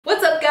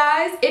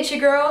guys, it's your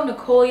girl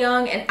Nicole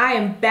Young, and I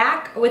am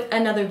back with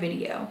another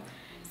video.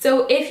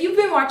 So if you've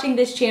been watching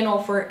this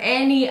channel for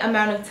any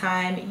amount of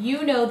time,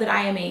 you know that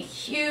I am a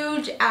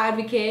huge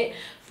advocate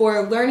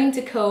for learning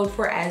to code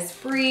for as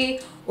free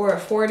or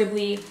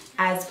affordably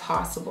as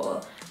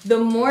possible. The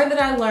more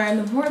that I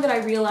learn, the more that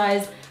I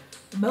realize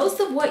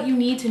most of what you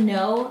need to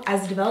know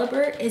as a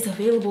developer is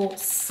available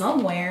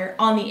somewhere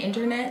on the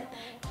internet,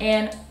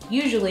 and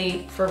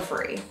usually for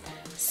free.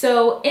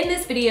 So in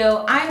this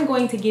video, I'm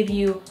going to give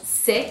you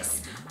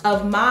 6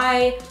 of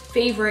my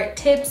favorite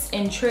tips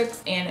and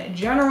tricks and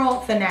general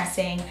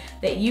finessing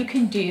that you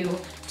can do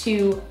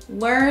to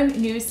learn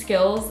new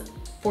skills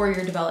for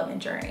your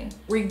development journey.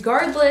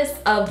 Regardless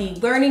of the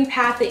learning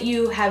path that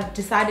you have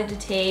decided to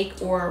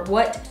take or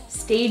what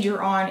stage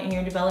you're on in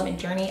your development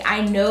journey,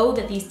 I know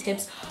that these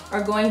tips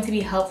are going to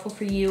be helpful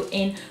for you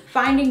in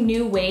finding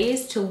new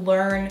ways to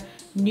learn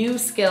new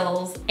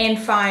skills and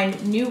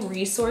find new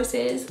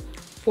resources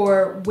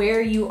for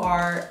where you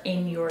are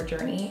in your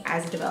journey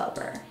as a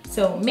developer.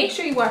 So make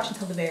sure you watch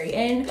until the very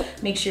end.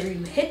 Make sure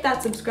you hit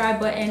that subscribe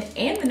button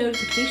and the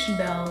notification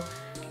bell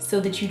so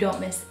that you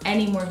don't miss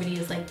any more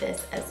videos like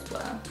this as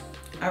well.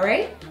 All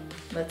right,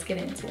 let's get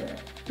into it.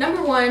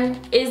 Number 1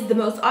 is the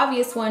most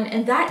obvious one,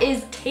 and that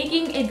is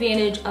taking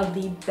advantage of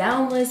the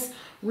boundless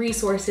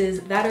resources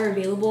that are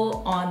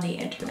available on the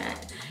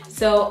internet.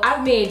 So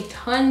I've made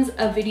tons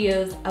of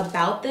videos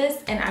about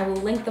this and I will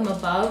link them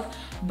above,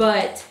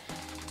 but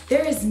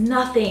there is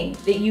nothing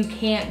that you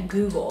can't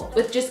Google.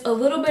 With just a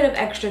little bit of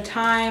extra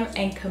time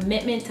and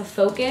commitment to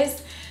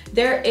focus,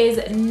 there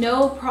is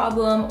no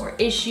problem or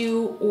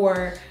issue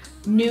or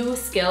new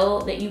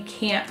skill that you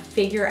can't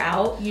figure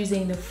out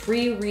using the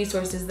free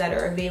resources that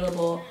are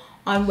available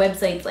on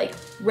websites like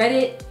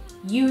Reddit,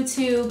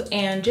 YouTube,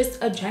 and just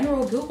a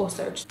general Google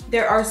search.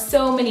 There are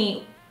so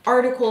many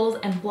articles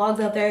and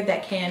blogs out there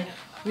that can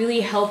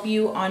really help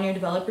you on your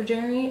developer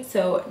journey,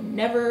 so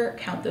never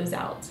count those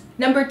out.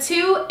 Number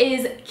 2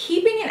 is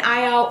keeping an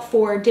eye out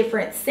for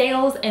different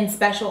sales and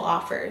special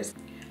offers.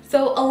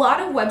 So a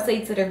lot of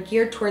websites that are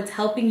geared towards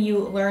helping you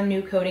learn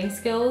new coding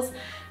skills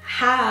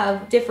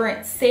have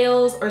different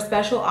sales or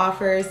special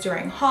offers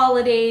during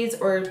holidays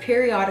or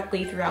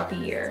periodically throughout the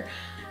year.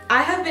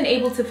 I have been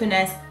able to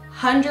finesse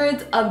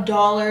hundreds of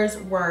dollars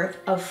worth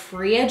of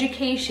free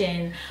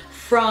education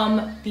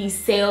from these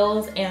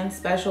sales and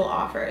special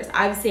offers.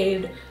 I've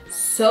saved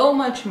so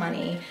much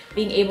money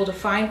being able to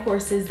find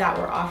courses that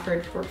were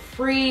offered for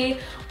free,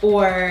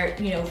 or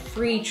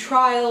free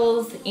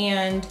trials,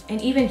 and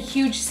even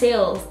huge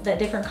sales that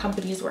different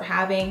companies were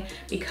having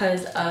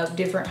because of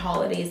different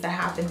holidays that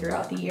happen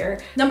throughout the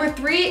year. Number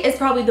 3 is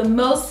probably the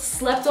most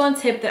slept on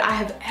tip that I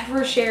have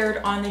ever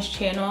shared on this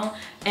channel,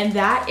 and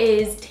that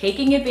is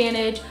taking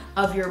advantage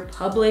of your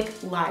public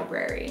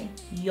library.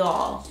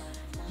 Y'all,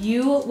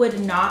 you would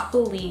not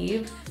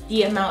believe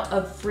the amount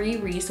of free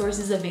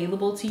resources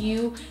available to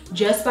you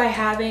just by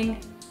having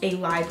a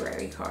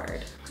library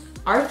card.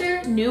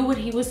 Arthur knew what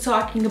he was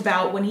talking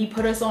about when he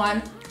put us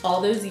on all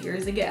those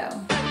years ago.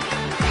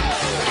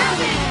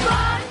 Having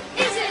fun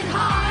isn't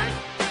hard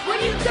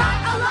when you've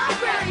got a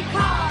library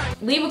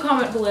card. Leave a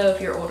comment below if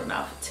you're old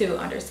enough to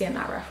understand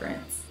that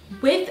reference.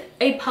 With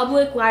a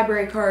public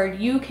library card,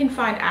 you can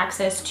find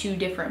access to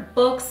different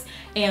books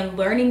and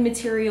learning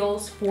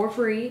materials for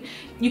free.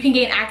 You can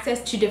gain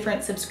access to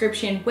different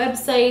subscription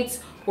websites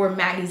or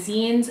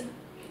magazines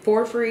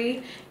for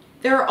free.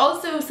 There are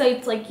also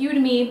sites like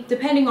Udemy,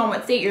 depending on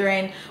what state you're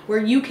in, where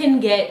you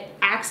can get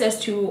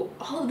access to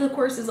all of the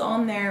courses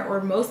on there, or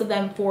most of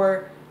them,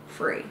 for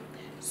free.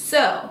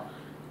 So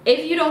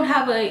if you don't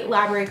have a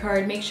library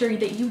card, make sure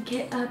that you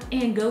get up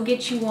and go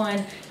get you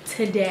one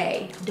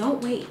today.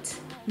 Don't wait.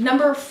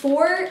 Number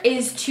 4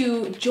 is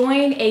to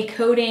join a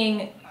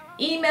coding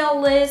email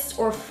list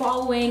or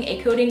following a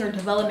coding or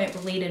development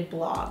related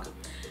blog.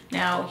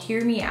 Now,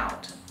 hear me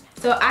out.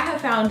 So I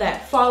have found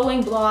that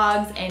following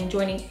blogs and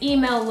joining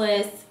email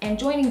lists and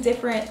joining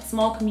different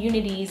small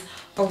communities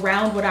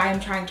around what I am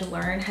trying to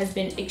learn has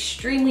been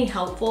extremely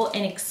helpful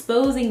in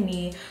exposing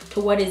me to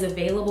what is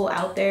available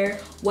out there,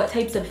 what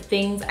types of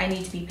things I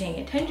need to be paying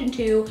attention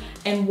to,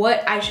 and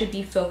what I should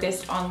be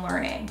focused on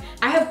learning.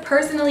 I have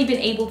personally been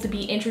able to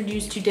be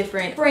introduced to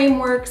different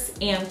frameworks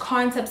and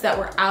concepts that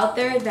were out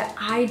there that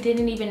I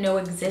didn't even know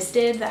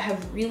existed, that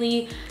have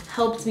really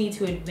helped me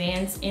to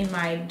advance in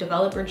my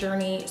developer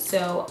journey.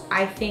 So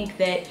I think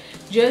that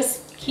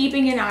just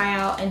keeping an eye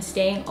out and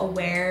staying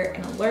aware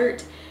and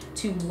alert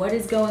to what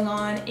is going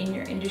on in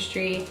your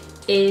industry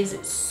is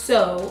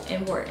so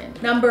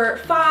important. Number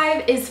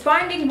 5 is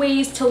finding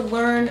ways to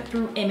learn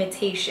through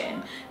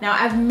imitation. Now,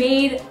 I've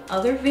made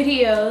other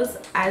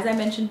videos, as I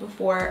mentioned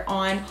before,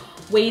 on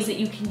ways that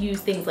you can use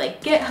things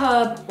like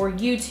GitHub or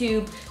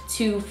YouTube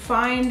to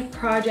find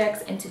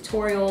projects and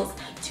tutorials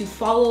to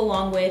follow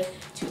along with,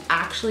 to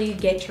actually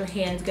get your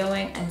hands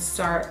going and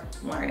start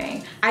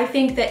learning. I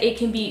think that it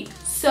can be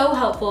so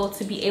helpful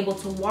to be able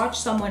to watch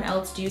someone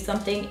else do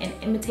something and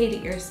imitate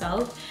it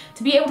yourself,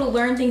 to be able to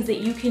learn things that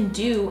you can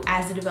do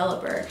as a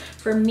developer.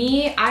 For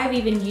me, I've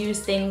even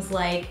used things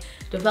like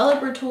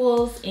developer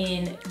tools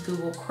in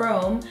Google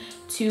Chrome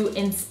to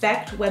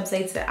inspect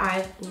websites that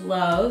I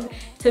love,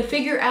 to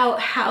figure out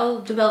how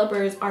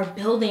developers are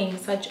building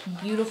such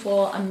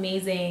beautiful,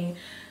 amazing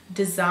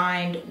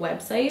designed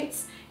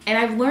websites. And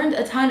I've learned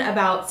a ton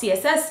about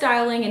CSS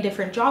styling and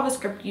different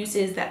JavaScript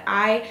uses that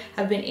I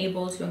have been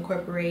able to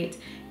incorporate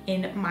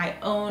in my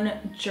own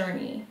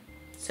journey.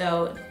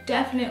 So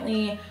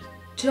definitely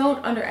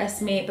don't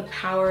underestimate the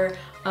power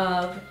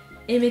of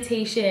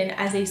imitation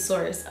as a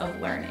source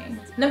of learning.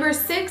 Number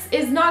 6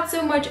 is not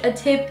so much a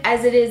tip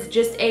as it is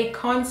just a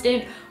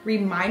constant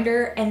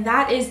reminder, and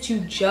that is to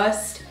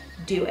just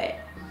do it.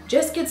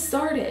 Just get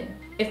started.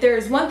 If there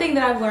is one thing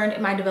that I've learned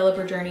in my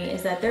developer journey,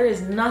 is that there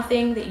is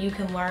nothing that you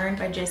can learn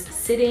by just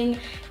sitting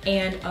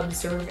and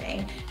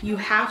observing. You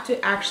have to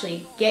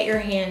actually get your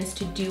hands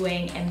to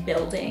doing and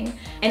building.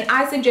 And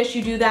I suggest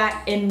you do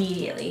that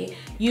immediately.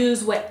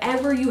 Use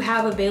whatever you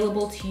have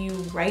available to you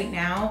right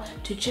now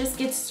to just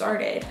get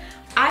started.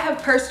 I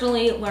have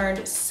personally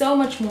learned so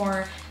much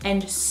more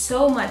and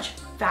so much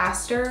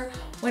faster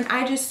when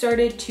I just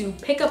started to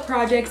pick up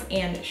projects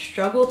and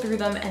struggle through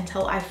them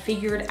until I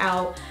figured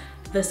out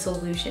the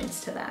solutions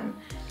to them.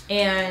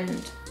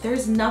 And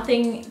there's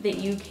nothing that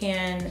you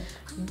can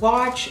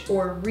watch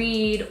or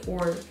read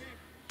or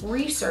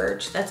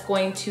research that's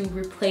going to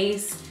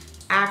replace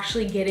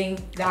actually getting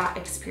that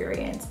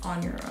experience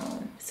on your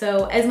own.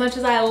 So as much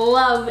as I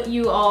love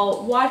you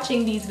all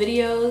watching these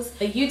videos,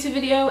 a YouTube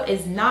video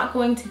is not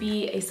going to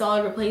be a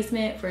solid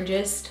replacement for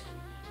just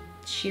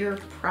sheer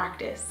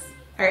practice.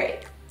 All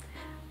right.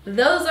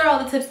 Those are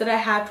all the tips that I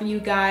have for you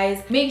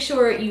guys. Make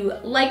sure you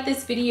like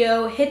this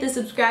video, hit the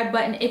subscribe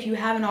button if you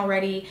haven't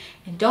already,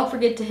 and don't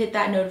forget to hit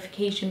that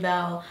notification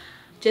bell.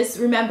 Just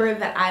remember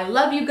that I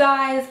love you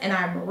guys and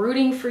I'm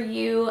rooting for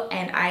you,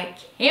 and I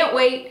can't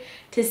wait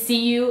to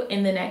see you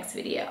in the next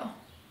video.